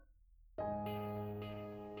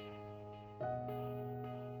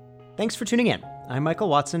Thanks for tuning in. I'm Michael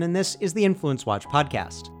Watson, and this is the Influence Watch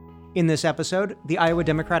podcast. In this episode, the Iowa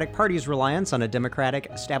Democratic Party's reliance on a Democratic,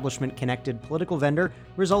 establishment-connected political vendor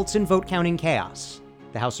results in vote-counting chaos.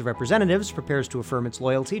 The House of Representatives prepares to affirm its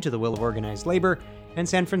loyalty to the will of organized labor, and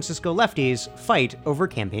San Francisco lefties fight over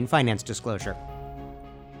campaign finance disclosure.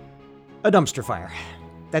 A dumpster fire.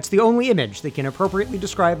 That's the only image that can appropriately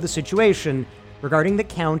describe the situation regarding the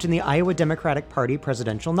count in the Iowa Democratic Party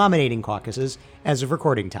presidential nominating caucuses as of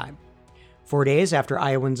recording time. 4 days after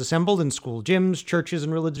Iowans assembled in school gyms, churches,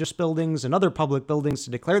 and religious buildings and other public buildings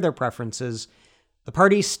to declare their preferences, the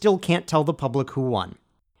party still can't tell the public who won.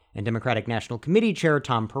 And Democratic National Committee Chair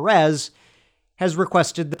Tom Perez has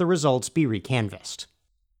requested that the results be recanvassed.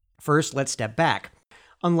 First, let's step back.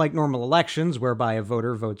 Unlike normal elections, whereby a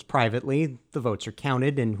voter votes privately, the votes are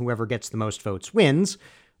counted and whoever gets the most votes wins,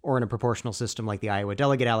 or in a proportional system like the Iowa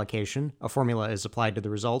delegate allocation, a formula is applied to the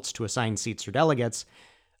results to assign seats or delegates,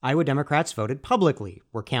 Iowa Democrats voted publicly,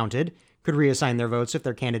 were counted, could reassign their votes if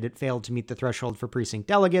their candidate failed to meet the threshold for precinct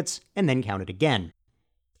delegates, and then counted again.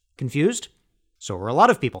 Confused? So were a lot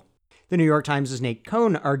of people. The New York Times' Nate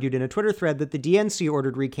Cohn argued in a Twitter thread that the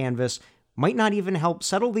DNC-ordered recanvass might not even help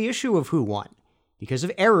settle the issue of who won, because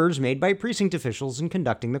of errors made by precinct officials in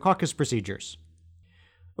conducting the caucus procedures.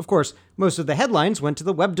 Of course, most of the headlines went to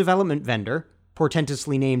the web development vendor,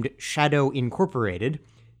 portentously named Shadow Incorporated,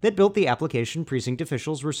 that built the application precinct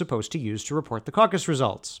officials were supposed to use to report the caucus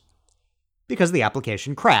results. Because the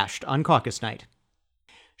application crashed on caucus night.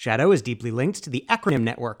 Shadow is deeply linked to the acronym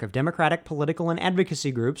network of Democratic political and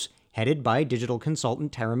advocacy groups headed by digital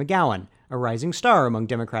consultant Tara McGowan, a rising star among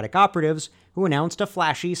Democratic operatives who announced a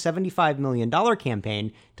flashy $75 million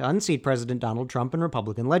campaign to unseat President Donald Trump and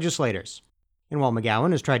Republican legislators. And while McGowan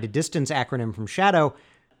has tried to distance acronym from Shadow,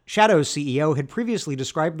 Shadow's CEO had previously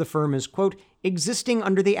described the firm as, quote, existing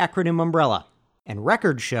under the acronym umbrella, and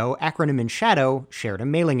records show acronym and Shadow shared a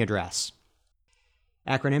mailing address.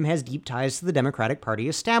 Acronym has deep ties to the Democratic Party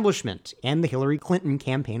establishment and the Hillary Clinton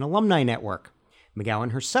campaign alumni network.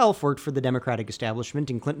 McGowan herself worked for the Democratic establishment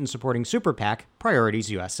in Clinton-supporting super PAC,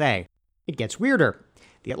 Priorities USA. It gets weirder.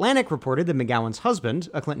 The Atlantic reported that McGowan's husband,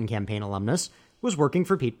 a Clinton campaign alumnus, was working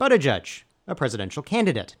for Pete Buttigieg, a presidential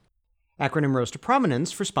candidate. Acronym rose to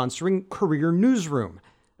prominence for sponsoring Career Newsroom,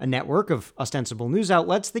 a network of ostensible news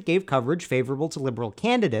outlets that gave coverage favorable to liberal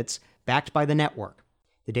candidates backed by the network.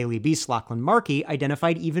 The Daily Beast's Lachlan Markey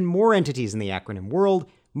identified even more entities in the acronym world,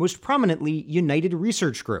 most prominently United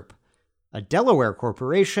Research Group, a Delaware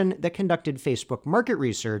corporation that conducted Facebook market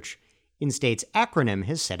research in states acronym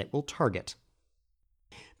has said it will target.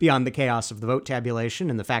 Beyond the chaos of the vote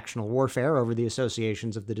tabulation and the factional warfare over the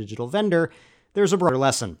associations of the digital vendor, there's a broader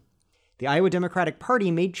lesson. The Iowa Democratic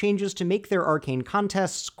Party made changes to make their arcane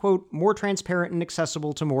contests, quote, more transparent and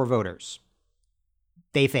accessible to more voters.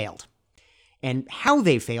 They failed. And how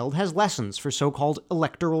they failed has lessons for so-called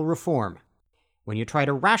electoral reform. When you try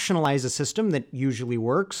to rationalize a system that usually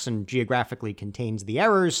works and geographically contains the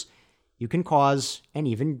errors, you can cause an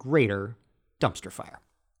even greater dumpster fire.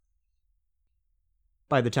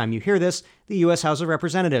 By the time you hear this, the U.S. House of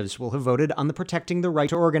Representatives will have voted on the Protecting the Right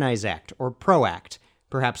to Organize Act, or PRO Act,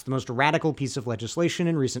 perhaps the most radical piece of legislation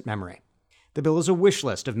in recent memory. The bill is a wish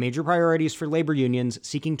list of major priorities for labor unions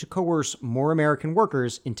seeking to coerce more American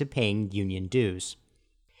workers into paying union dues.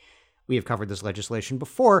 We have covered this legislation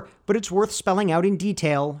before, but it's worth spelling out in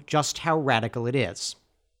detail just how radical it is.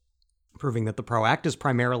 Proving that the PRO Act is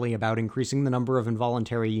primarily about increasing the number of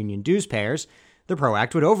involuntary union dues payers, the PRO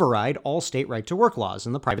Act would override all state right-to-work laws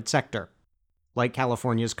in the private sector. Like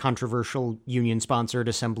California's controversial union-sponsored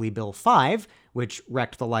Assembly Bill 5, which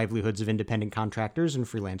wrecked the livelihoods of independent contractors and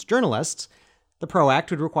freelance journalists, the PRO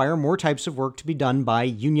Act would require more types of work to be done by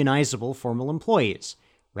unionizable formal employees,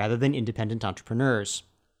 rather than independent entrepreneurs.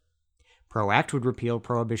 PRO Act would repeal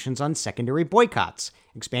prohibitions on secondary boycotts,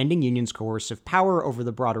 expanding unions' coercive power over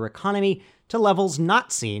the broader economy to levels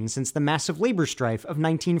not seen since the massive labor strife of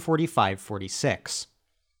 1945-46.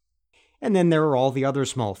 And then there are all the other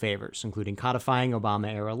small favors, including codifying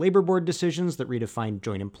Obama-era labor board decisions that redefined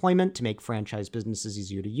joint employment to make franchise businesses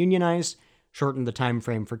easier to unionize, shortened the time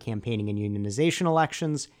frame for campaigning and unionization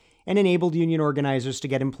elections, and enabled union organizers to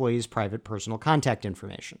get employees' private personal contact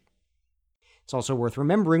information. It's also worth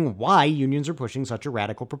remembering why unions are pushing such a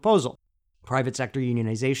radical proposal. Private sector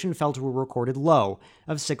unionization fell to a recorded low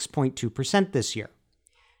of 6.2% this year.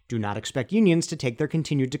 Do not expect unions to take their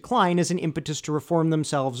continued decline as an impetus to reform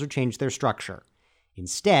themselves or change their structure.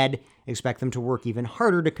 Instead, expect them to work even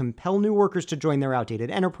harder to compel new workers to join their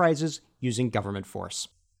outdated enterprises using government force.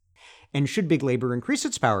 And should big labor increase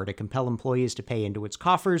its power to compel employees to pay into its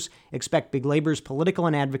coffers, expect big labor's political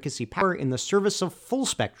and advocacy power in the service of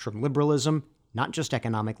full-spectrum liberalism, not just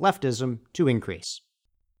economic leftism, to increase.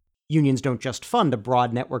 Unions don't just fund a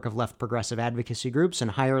broad network of left-progressive advocacy groups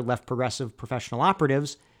and hire left-progressive professional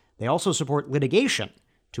operatives, they also support litigation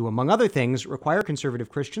to, among other things, require conservative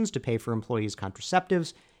Christians to pay for employees'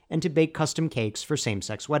 contraceptives and to bake custom cakes for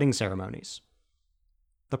same-sex wedding ceremonies.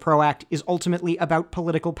 The PRO Act is ultimately about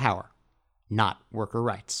political power, not worker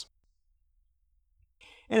rights.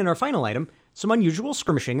 And in our final item, some unusual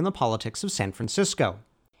skirmishing in the politics of San Francisco.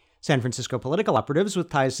 San Francisco political operatives with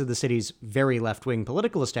ties to the city's very left-wing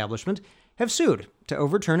political establishment have sued to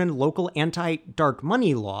overturn a local anti-dark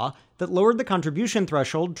money law that lowered the contribution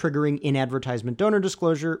threshold triggering in-advertisement donor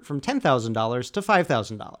disclosure from $10,000 to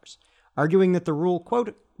 $5,000, arguing that the rule,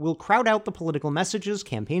 quote, will crowd out the political messages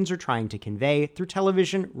campaigns are trying to convey through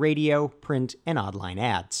television, radio, print, and online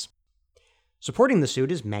ads. Supporting the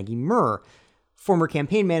suit is Maggie Murr, former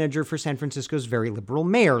campaign manager for San Francisco's very liberal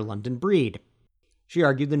mayor, London Breed. She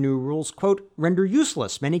argued the new rules, quote, render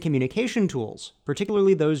useless many communication tools,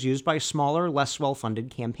 particularly those used by smaller, less well-funded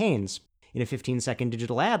campaigns. In a 15-second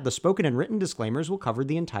digital ad, the spoken and written disclaimers will cover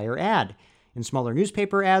the entire ad. In smaller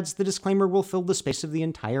newspaper ads, the disclaimer will fill the space of the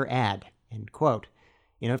entire ad, end quote,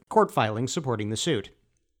 in a court filing supporting the suit.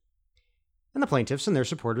 And the plaintiffs and their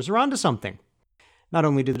supporters are onto something. Not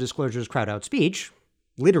only do the disclosures crowd out speech,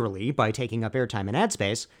 literally by taking up airtime and ad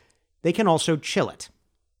space, they can also chill it,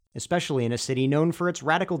 especially in a city known for its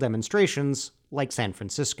radical demonstrations like San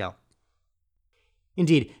Francisco.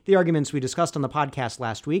 Indeed, the arguments we discussed on the podcast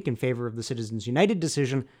last week in favor of the Citizens United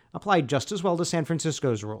decision apply just as well to San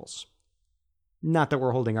Francisco's rules. Not that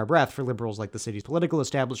we're holding our breath for liberals like the city's political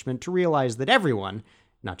establishment to realize that everyone,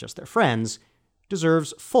 not just their friends,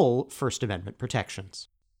 deserves full First Amendment protections.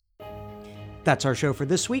 That's our show for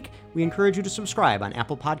this week. We encourage you to subscribe on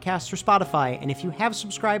Apple Podcasts or Spotify, and if you have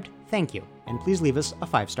subscribed, thank you, and please leave us a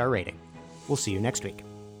 5-star rating. We'll see you next week.